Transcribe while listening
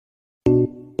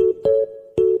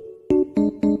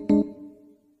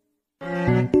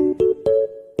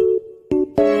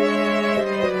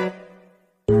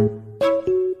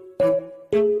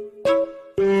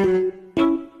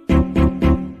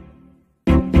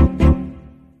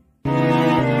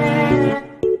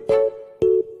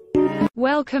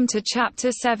Welcome to Chapter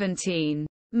 17.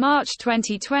 March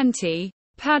 2020,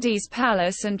 Paddy's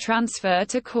Palace and transfer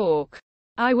to Cork.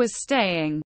 I was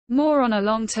staying more on a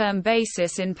long-term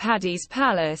basis in Paddy's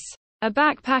Palace, a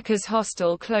backpackers'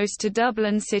 hostel close to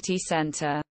Dublin city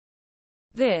centre.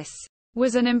 This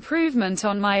was an improvement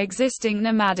on my existing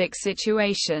nomadic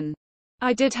situation.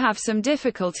 I did have some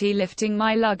difficulty lifting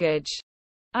my luggage.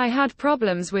 I had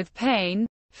problems with pain,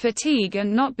 fatigue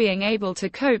and not being able to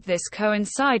cope. This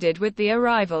coincided with the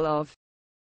arrival of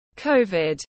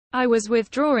COVID. I was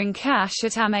withdrawing cash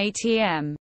at an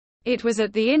ATM. It was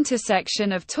at the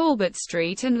intersection of Talbot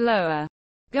Street and Lower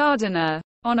Gardiner,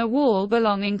 on a wall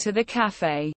belonging to the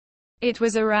cafe. It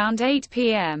was around 8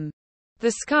 p.m.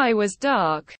 The sky was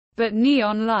dark, but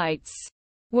neon lights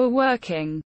were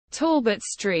working. Talbot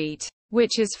Street,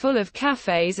 which is full of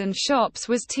cafes and shops,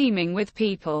 was teeming with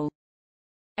people.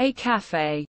 A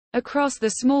cafe across the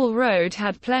small road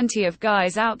had plenty of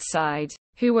guys outside,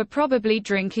 who were probably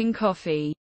drinking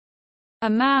coffee. A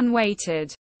man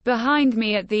waited behind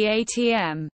me at the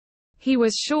ATM. He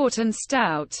was short and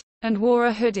stout, and wore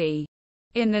a hoodie.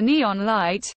 In the neon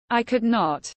light, I could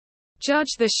not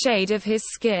judge the shade of his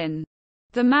skin.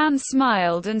 The man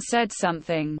smiled and said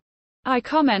something. I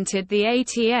commented the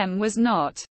ATM was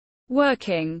not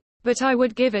working, but I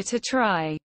would give it a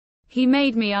try. He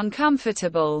made me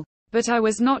uncomfortable, but I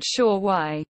was not sure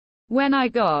why. When I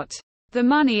got the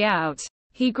money out,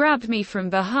 he grabbed me from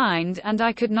behind and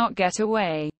I could not get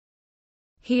away.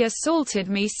 He assaulted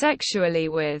me sexually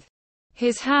with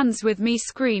his hands, with me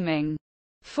screaming.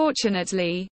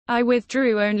 Fortunately, I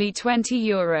withdrew only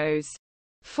 €20.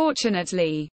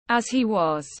 Fortunately, as he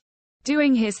was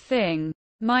doing his thing,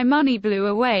 my money blew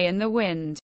away in the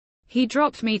wind. He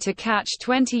dropped me to catch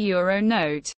 €20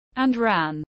 note, and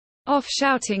ran off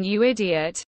shouting, "You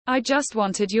idiot, I just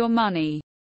wanted your money."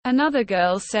 Another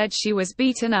girl said she was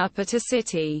beaten up at a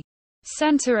city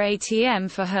center ATM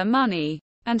for her money,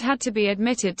 and had to be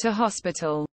admitted to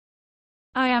hospital.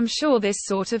 I am sure this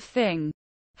sort of thing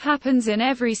happens in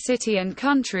every city and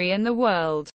country in the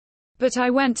world. But I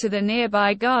went to the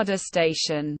nearby Garda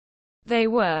station. They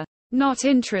were not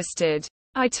interested.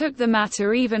 I took the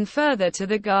matter even further to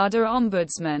the Garda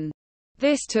ombudsman.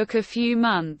 This took a few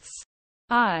months.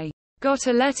 I got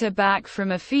a letter back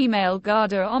from a female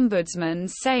Garda ombudsman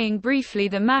saying briefly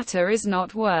the matter is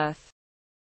not worth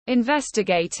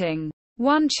investigating.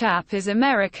 One chap is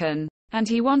American, and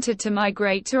he wanted to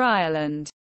migrate to Ireland.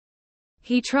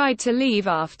 He tried to leave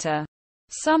after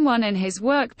someone in his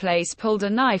workplace pulled a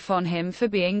knife on him for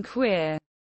being queer.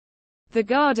 The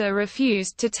Garda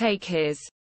refused to take his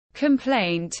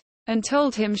complaint, and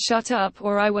told him, "Shut up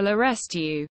or I will arrest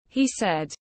you," he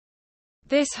said.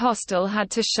 This hostel had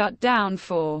to shut down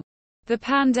for the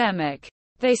pandemic.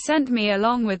 They sent me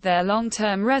along with their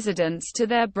long-term residents to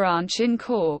their branch in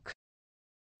Cork.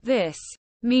 This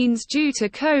means due to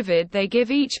COVID they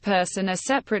give each person a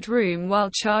separate room while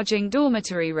charging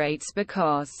dormitory rates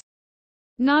because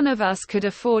none of us could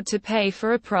afford to pay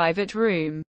for a private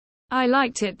room. I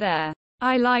liked it there.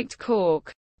 I liked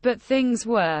Cork. But things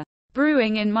were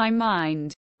brewing in my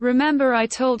mind. Remember I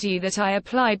told you that I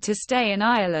applied to stay in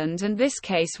Ireland and this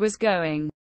case was going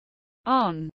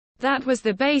on. That was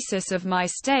the basis of my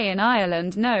stay in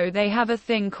Ireland. No, they have a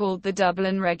thing called the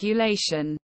Dublin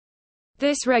Regulation.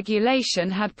 This regulation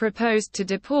had proposed to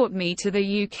deport me to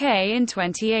the UK in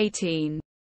 2018.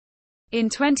 In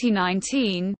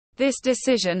 2019, this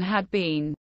decision had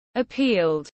been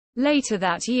appealed. Later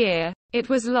that year, it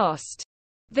was lost.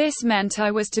 This meant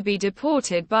I was to be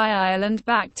deported by Ireland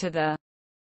back to the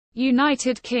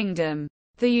United Kingdom.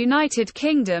 The United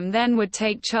Kingdom then would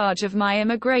take charge of my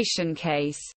immigration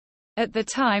case. At the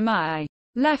time I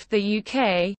left the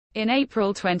UK, in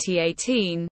April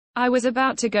 2018, I was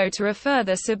about to go to a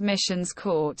further submissions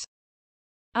court.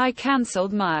 I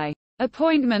cancelled my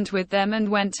appointment with them and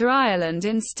went to Ireland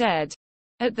instead.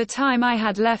 At the time I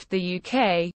had left the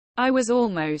UK, I was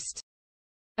almost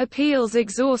appeals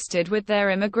exhausted with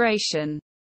their immigration.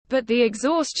 But the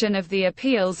exhaustion of the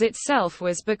appeals itself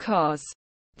was because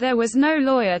there was no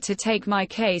lawyer to take my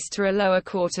case to a lower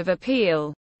court of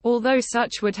appeal, although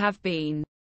such would have been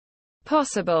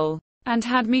possible, and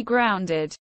had me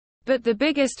grounded. But the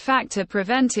biggest factor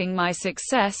preventing my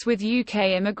success with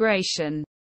UK immigration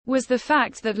was the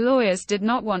fact that lawyers did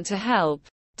not want to help,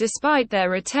 despite their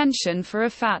retention for a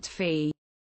fat fee.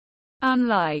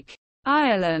 Unlike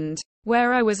Ireland,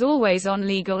 where I was always on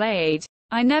legal aid,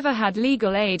 I never had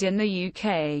legal aid in the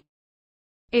UK.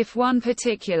 If one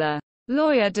particular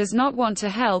lawyer does not want to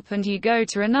help and you go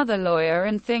to another lawyer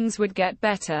and things would get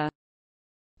better.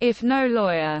 If no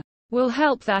lawyer will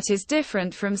help, that is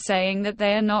different from saying that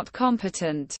they are not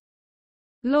competent.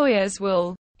 Lawyers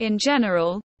will, in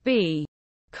general, be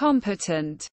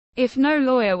competent. If no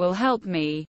lawyer will help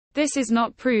me, this is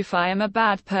not proof I am a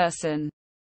bad person.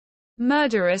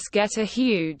 Murderers get a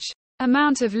huge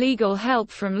amount of legal help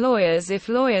from lawyers. If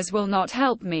lawyers will not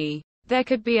help me, there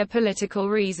could be a political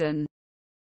reason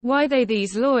why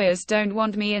these lawyers don't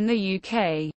want me in the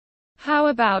UK. How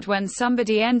about when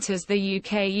somebody enters the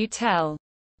UK you tell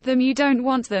them you don't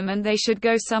want them and they should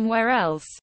go somewhere else?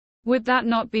 Would that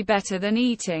not be better than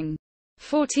eating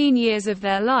 14 years of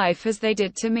their life as they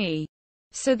did to me?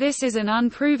 So this is an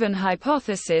unproven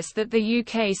hypothesis that the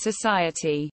UK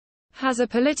society has a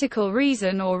political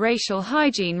reason or racial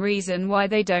hygiene reason why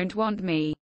they don't want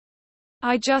me.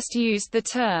 I just used the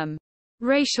term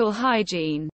racial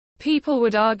hygiene. People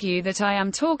would argue that I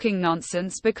am talking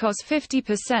nonsense because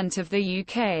 50% of the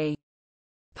UK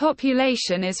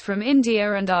population is from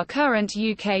India and our current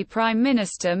UK Prime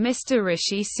Minister Mr.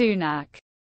 Rishi Sunak.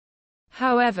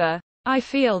 However, I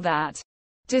feel that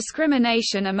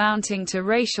discrimination amounting to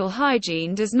racial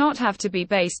hygiene does not have to be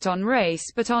based on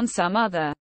race but on some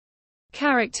other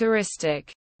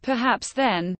characteristic. Perhaps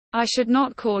then, I should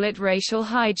not call it racial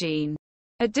hygiene.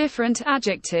 A different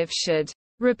adjective should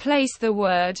replace the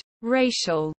word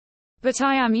racial. But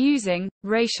I am using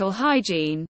racial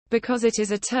hygiene because it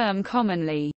is a term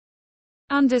commonly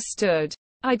understood.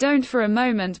 I don't for a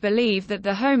moment believe that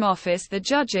the Home Office, the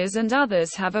judges and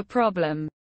others have a problem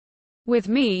with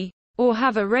me, or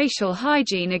have a racial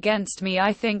hygiene against me.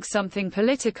 I think something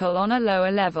political on a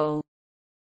lower level.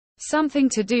 Something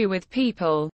to do with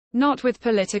people, not with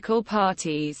political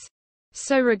parties.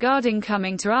 So regarding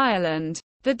coming to Ireland,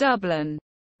 the Dublin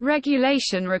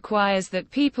regulation requires that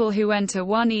people who enter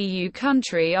one EU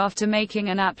country after making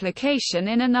an application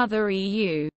in another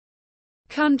EU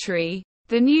country,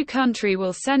 the new country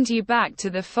will send you back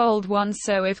to the fold one.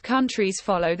 So if countries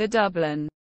follow the Dublin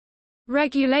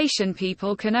regulation,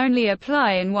 people can only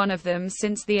apply in one of them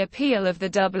since the appeal of the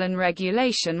Dublin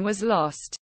regulation was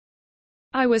lost.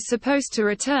 I was supposed to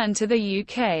return to the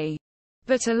UK.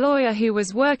 But a lawyer who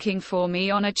was working for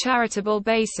me on a charitable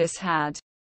basis had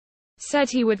said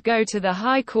he would go to the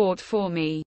High Court for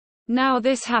me. Now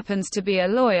this happens to be a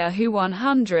lawyer who won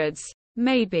hundreds,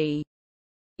 maybe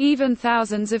even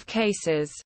thousands of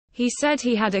cases. He said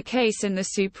he had a case in the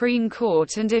Supreme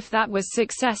Court and if that was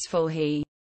successful he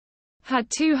had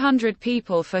 200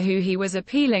 people for who he was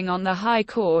appealing on the High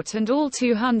Court and all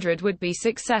 200 would be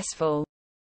successful.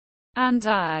 And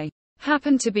I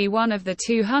happened to be one of the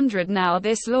 200. Now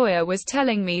this lawyer was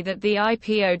telling me that the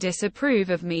IPO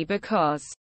disapprove of me because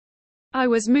I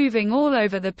was moving all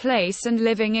over the place and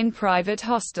living in private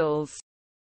hostels.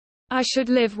 I should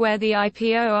live where the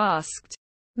IPO asked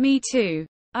me to.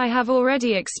 I have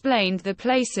already explained the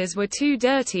places were too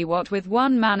dirty, what with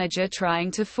one manager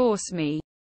trying to force me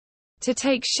to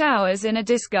take showers in a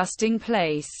disgusting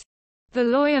place. The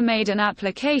lawyer made an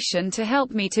application to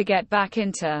help me to get back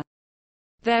into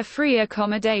their free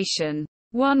accommodation.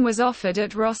 One was offered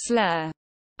at Rosslare.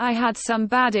 I had some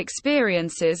bad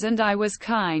experiences and I was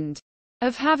kind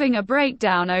of having a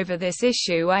breakdown over this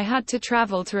issue. I had to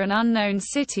travel to an unknown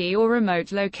city or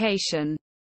remote location.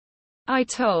 I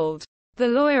told the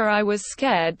lawyer I was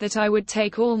scared that I would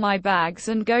take all my bags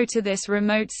and go to this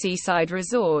remote seaside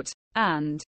resort,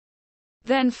 and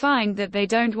then find that they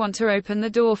don't want to open the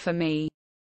door for me.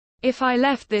 If I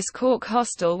left this Cork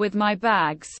hostel with my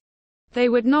bags, they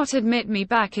would not admit me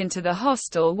back into the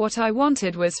hostel. What I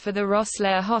wanted was for the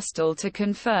Rosslare hostel to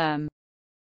confirm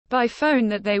by phone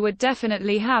that they would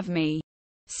definitely have me.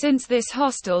 Since this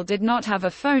hostel did not have a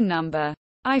phone number,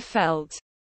 I felt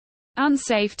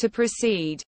unsafe to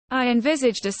proceed. I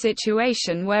envisaged a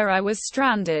situation where I was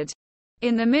stranded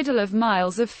in the middle of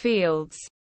miles of fields,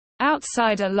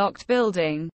 outside a locked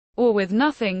building, or with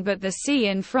nothing but the sea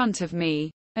in front of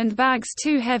me, and bags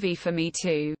too heavy for me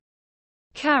to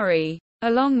carry,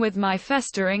 along with my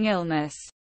festering illness.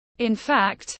 In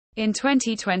fact, in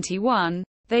 2021,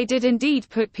 they did indeed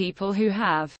put people who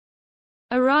have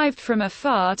arrived from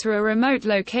afar to a remote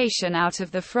location out of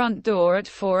the front door at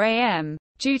 4 a.m.,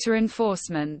 due to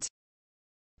enforcement.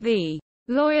 The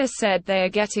lawyer said they are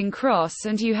getting cross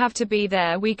and you have to be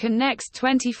there within next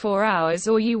 24 hours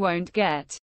or you won't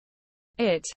get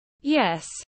it. Yes.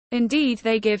 Indeed,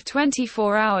 they give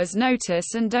 24 hours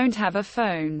notice and don't have a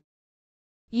phone.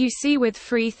 You see, with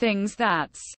free things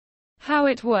that's how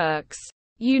it works.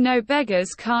 You know,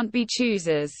 beggars can't be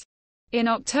choosers. In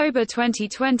October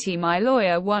 2020 my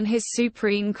lawyer won his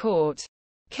Supreme Court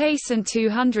case and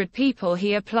 200 people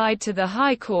he applied to the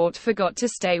High Court forgot to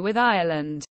stay with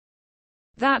Ireland.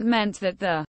 That meant that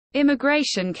the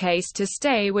immigration case to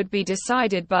stay would be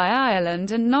decided by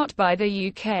Ireland and not by the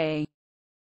UK.